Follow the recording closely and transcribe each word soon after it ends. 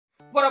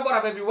What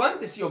up everyone,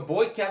 this is your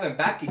boy Kevin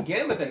back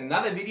again with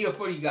another video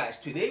for you guys.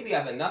 Today we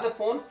have another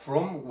phone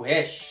from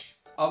Wish.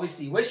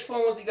 Obviously Wish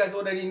phones, you guys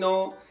already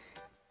know,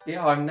 they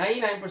are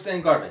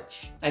 99%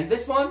 garbage. And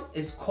this one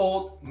is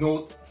called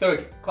Note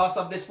 30. Cost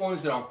of this phone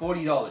is around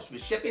 $40.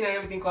 With shipping and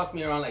everything cost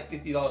me around like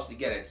 $50 to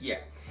get it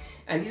here.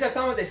 And these are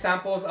some of the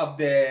samples of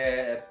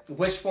the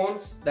Wish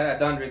phones that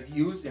I've done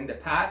reviews in the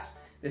past.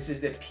 This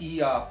is the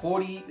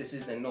P40, this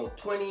is the Note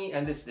 20,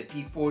 and this is the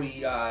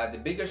P40, the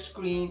bigger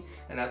screen.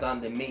 And I've done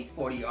the Mate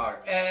 40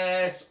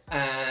 RS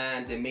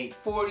and the Mate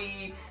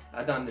 40.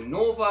 I've done the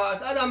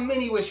Novas. I've done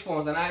many Wish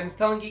phones, and I'm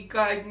telling you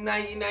guys,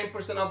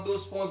 99% of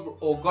those phones were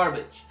all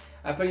garbage.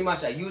 I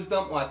use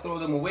them or I throw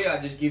them away, I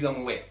just give them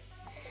away.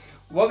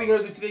 What we're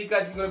gonna do today,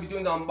 guys, we're gonna be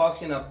doing the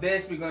unboxing of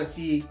this. We're gonna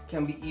see,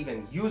 can we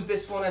even use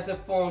this phone as a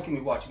phone? Can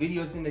we watch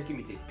videos in it? Can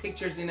we take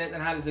pictures in it?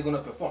 And how is it gonna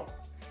perform?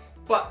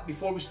 But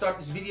before we start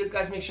this video,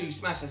 guys, make sure you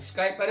smash the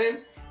subscribe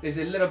button. There's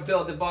a little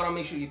bell at the bottom.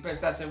 Make sure you press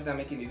that so every time I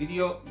make a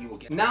video, you will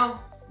get.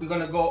 Now, we're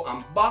gonna go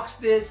unbox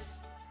this.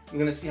 We're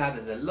gonna see how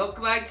does it look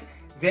like.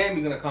 Then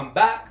we're gonna come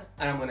back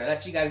and I'm gonna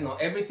let you guys know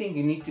everything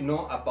you need to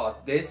know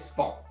about this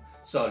phone.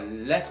 So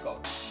let's go.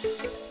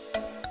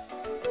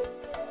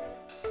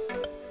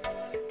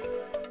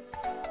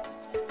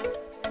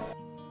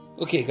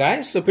 Okay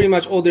guys, so pretty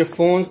much all their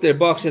phones, their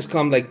boxes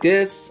come like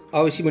this.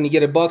 Obviously when you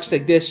get a box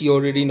like this, you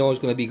already know it's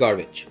gonna be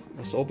garbage.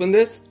 Let's open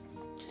this.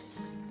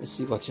 Let's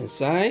see what's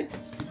inside.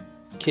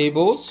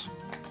 Cables.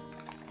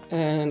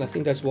 And I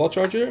think that's wall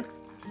charger.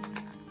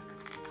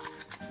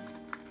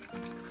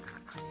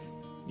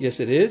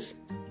 Yes it is.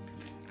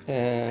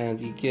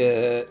 And you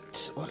get,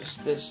 what is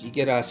this? You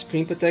get a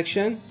screen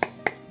protection.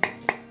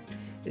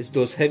 It's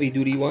those heavy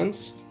duty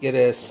ones. Get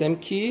a SIM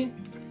key.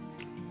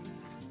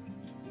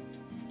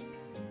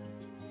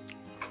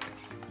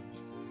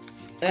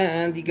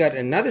 And you got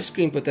another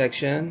screen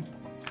protection,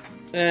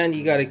 and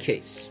you got a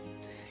case.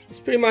 It's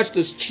pretty much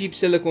those cheap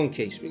silicone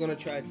case. We're gonna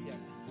try it.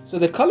 So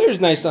the color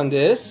is nice on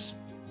this.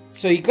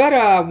 So you got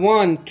a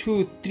 1,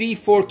 2, 3,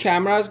 4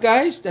 cameras,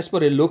 guys. That's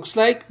what it looks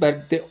like,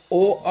 but they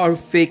all are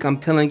fake. I'm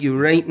telling you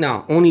right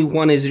now. Only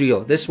one is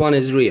real. This one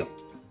is real.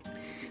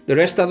 The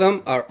rest of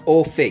them are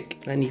all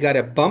fake. And you got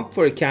a bump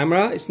for a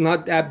camera. It's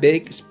not that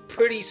big. It's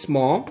pretty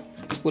small.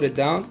 Let's put it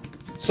down.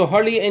 So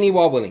hardly any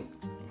wobbling.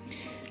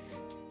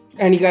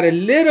 And you got a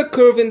little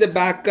curve in the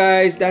back,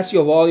 guys. That's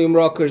your volume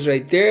rockers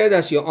right there.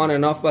 That's your on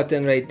and off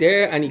button right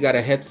there. And you got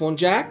a headphone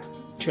jack.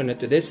 Turn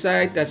it to this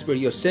side. That's where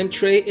your SIM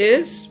tray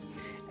is.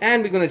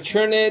 And we're gonna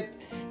turn it.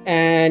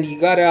 And you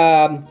got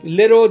a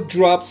little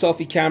drop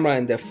selfie camera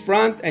in the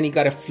front. And you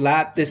got a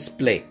flat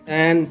display.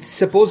 And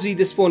supposedly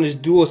this phone is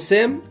dual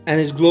SIM.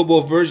 And it's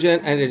global version.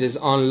 And it is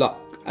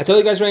unlocked. I tell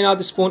you guys right now,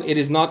 this phone, it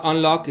is not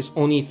unlocked. It's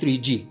only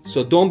 3G.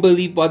 So don't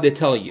believe what they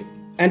tell you.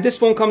 And this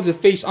phone comes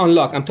with face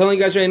unlock. I'm telling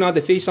you guys right now,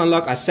 the face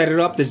unlock, I set it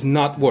up, does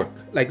not work.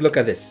 Like, look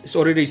at this. It's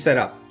already set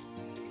up.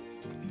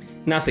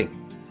 Nothing.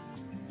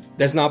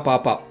 Does not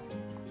pop up.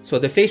 So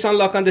the face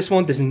unlock on this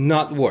phone does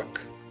not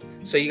work.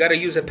 So you gotta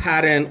use a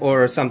pattern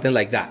or something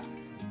like that.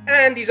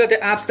 And these are the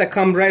apps that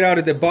come right out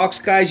of the box,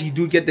 guys. You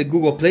do get the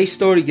Google Play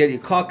Store, you get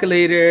your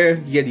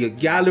calculator, you get your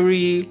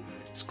gallery.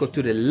 Let's go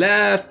to the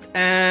left,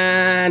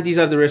 and these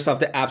are the rest of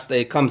the apps that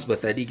it comes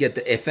with it. You get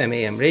the FM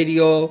AM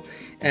radio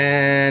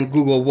and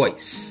Google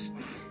Voice.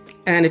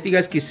 And if you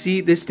guys can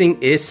see, this thing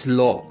is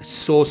slow. It's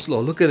so slow.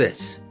 Look at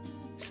this.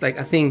 It's like,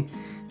 I think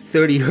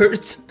 30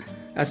 hertz.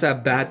 That's how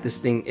bad this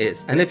thing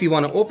is. And if you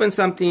want to open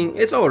something,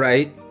 it's all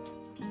right.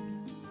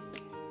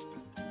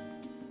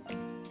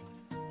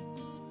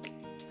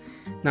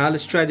 Now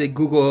let's try the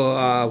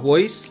Google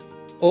Voice.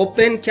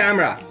 Open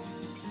camera.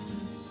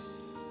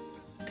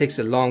 Takes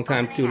a long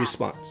time to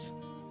respond.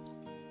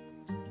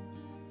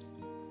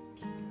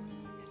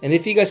 And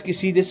if you guys can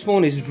see, this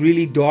phone is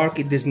really dark.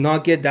 It does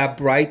not get that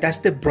bright. That's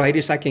the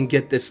brightest I can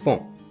get this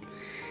phone.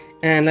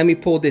 And let me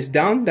pull this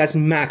down. That's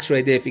max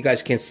right there if you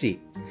guys can see.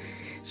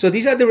 So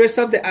these are the rest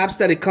of the apps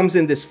that it comes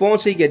in this phone.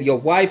 So you get your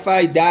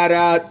Wi-Fi,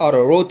 data,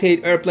 auto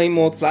rotate, airplane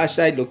mode,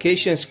 flashlight,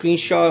 location,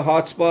 screenshot,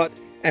 hotspot,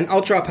 and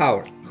ultra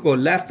power. Go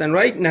left and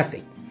right,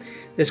 nothing.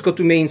 Let's go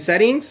to main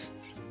settings.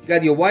 You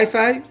got your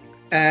Wi-Fi.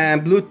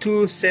 And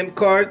Bluetooth SIM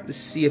card. Let's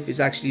see if it's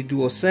actually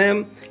dual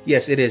SIM.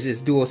 Yes, it is.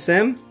 It's dual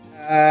SIM.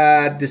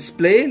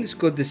 Display. Let's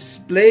go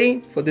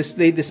display. For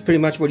display, this is pretty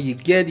much what you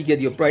get. You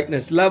get your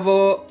brightness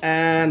level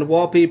and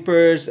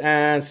wallpapers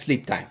and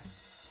sleep time.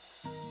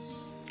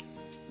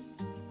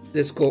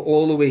 Let's go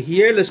all the way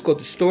here. Let's go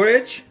to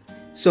storage.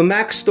 So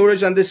max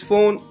storage on this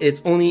phone is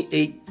only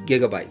 8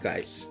 GB,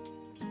 guys.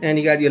 And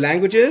you got your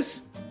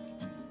languages.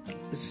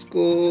 Let's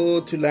go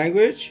to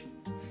language.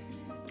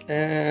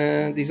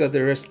 And these are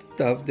the rest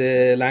of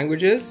the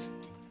languages.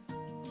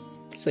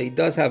 So it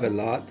does have a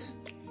lot.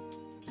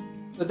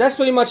 So that's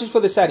pretty much it for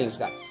the settings,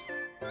 guys.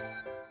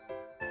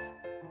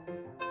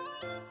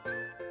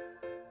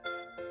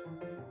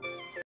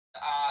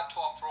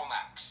 12 Pro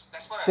Max.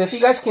 So if you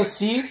guys can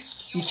see,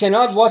 you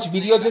cannot watch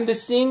videos in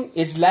this thing.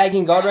 It's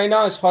lagging out right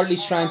now. It's hardly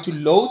trying to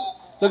load.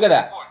 Look at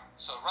that.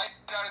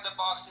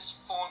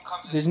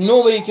 There's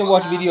no way you can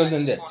watch videos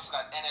in this.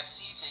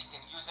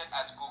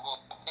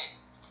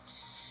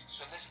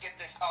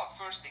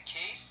 first the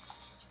case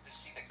to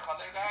see the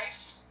color, guys.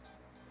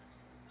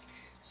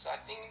 So I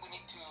think we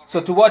need to...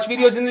 So to watch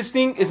videos in this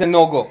thing is a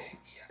no-go.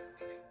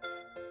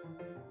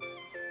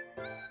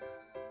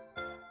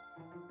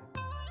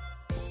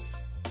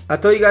 I'll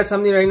tell you guys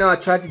something right now. I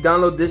tried to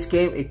download this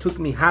game. It took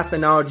me half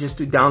an hour just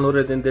to download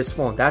it in this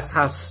phone. That's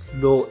how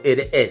slow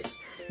it is.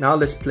 Now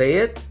let's play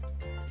it.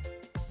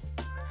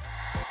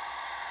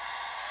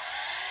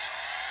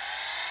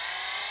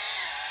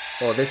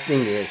 Oh, this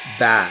thing is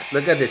bad.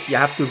 Look at this. You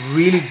have to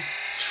really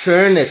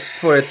churn it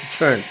for it to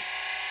churn.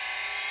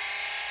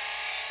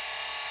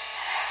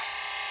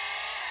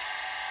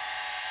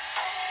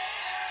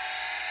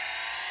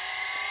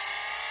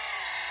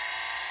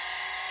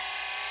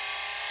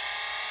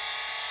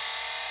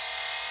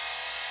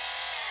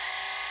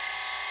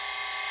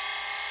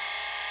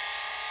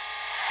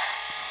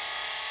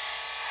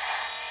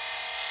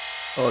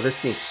 Oh, this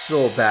thing's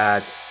so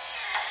bad.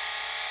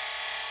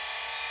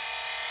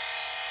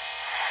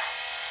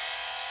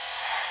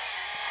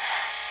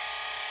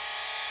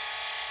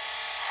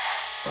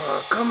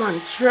 Oh, come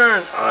on,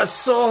 churn. Oh, it's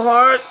so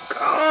hard.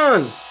 Come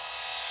on.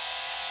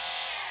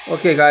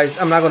 Okay, guys,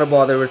 I'm not gonna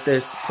bother with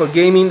this. For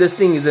gaming, this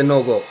thing is a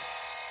no-go.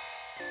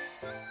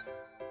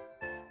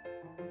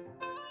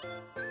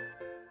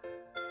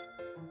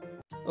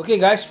 Okay,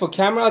 guys, for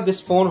camera, this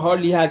phone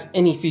hardly has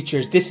any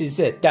features. This is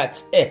it.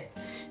 That's it.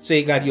 So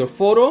you got your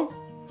photo.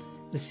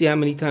 Let's see how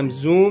many times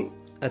zoom.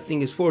 I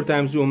think it's 4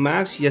 times zoom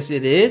max. Yes,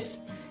 it is.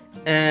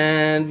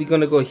 And we're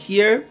gonna go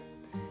here.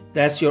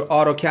 That's your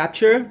auto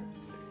capture.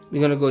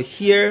 We're gonna go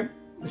here.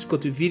 Let's go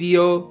to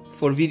video.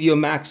 For video,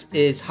 max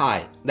is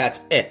high. That's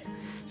it.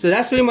 So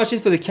that's pretty much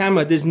it for the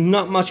camera. There's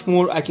not much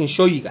more I can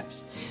show you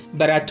guys.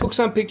 But I took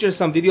some pictures,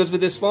 some videos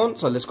with this phone.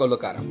 So let's go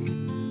look at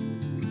them.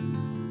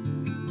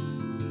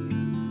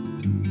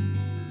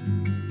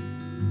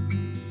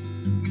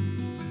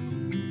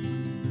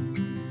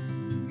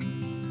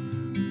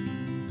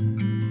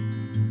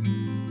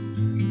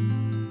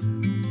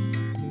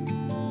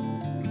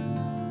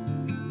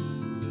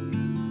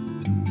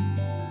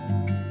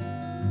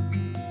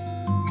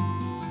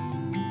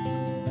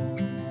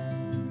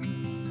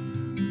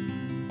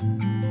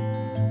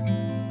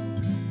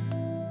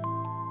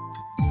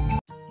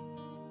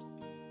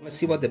 Let's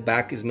see what the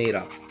back is made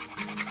of.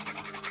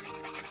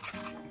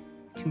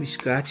 Can we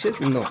scratch it?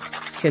 No,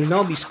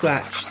 cannot be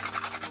scratched.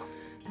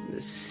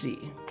 Let's see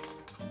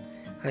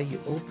how you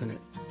open it.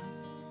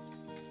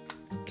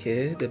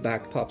 Okay, the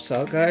back pops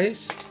out,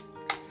 guys.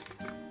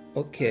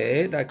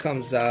 Okay, that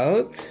comes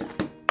out.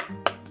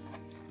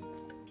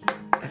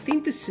 I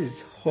think this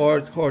is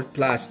hard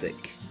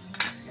plastic.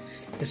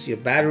 That's your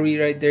battery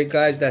right there,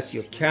 guys. That's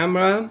your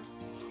camera.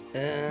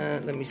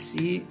 And let me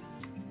see.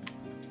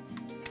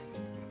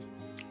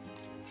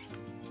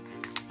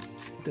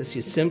 That's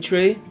your SIM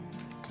tray.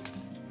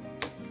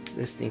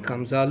 This thing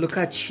comes out. Look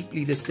how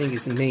cheaply this thing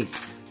is made.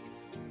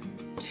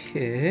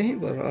 Okay,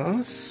 what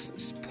else?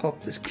 Let's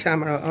pop this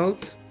camera out.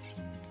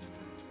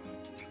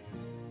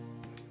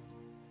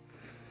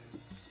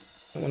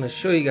 I want to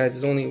show you guys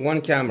there's only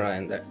one camera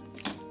in there.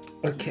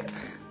 Okay,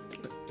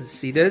 let's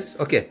see this.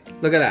 Okay,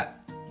 look at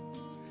that.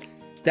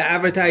 The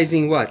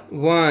advertising what?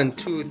 1,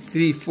 2,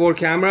 3, 4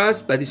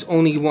 cameras, but it's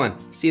only one.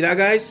 See that,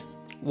 guys?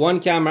 One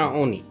camera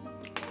only.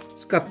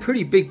 Got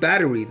pretty big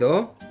battery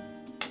though.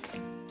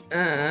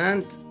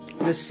 And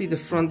let's see the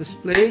front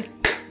display.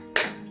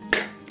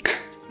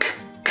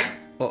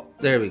 Oh,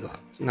 there we go.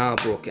 It's now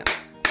broken.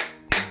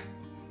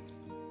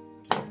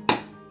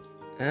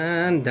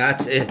 And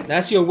that's it.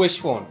 That's your wish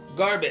phone.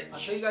 Garbage. I'll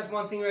show you guys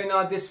one thing right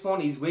now. This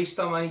phone is waste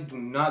of money. Do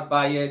not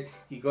buy it.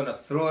 You're gonna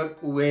throw it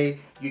away.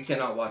 You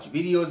cannot watch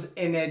videos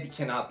in it. You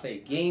cannot play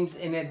games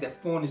in it. The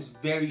phone is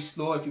very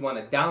slow. If you want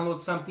to download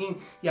something,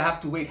 you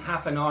have to wait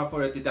half an hour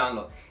for it to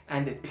download.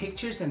 And the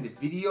pictures and the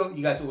video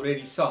you guys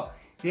already saw,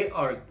 they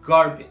are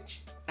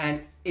garbage.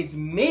 And it's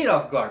made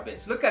of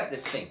garbage. Look at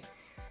this thing.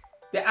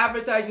 The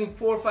advertising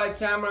 4 or 5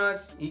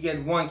 cameras, you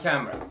get 1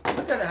 camera.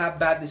 Look at how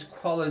bad this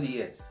quality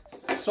is.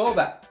 So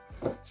bad.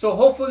 So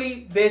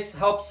hopefully this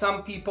helped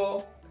some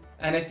people,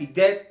 and if it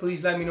did,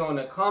 please let me know in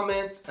the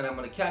comments, and I'm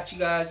gonna catch you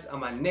guys on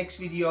my next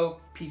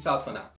video. Peace out for now.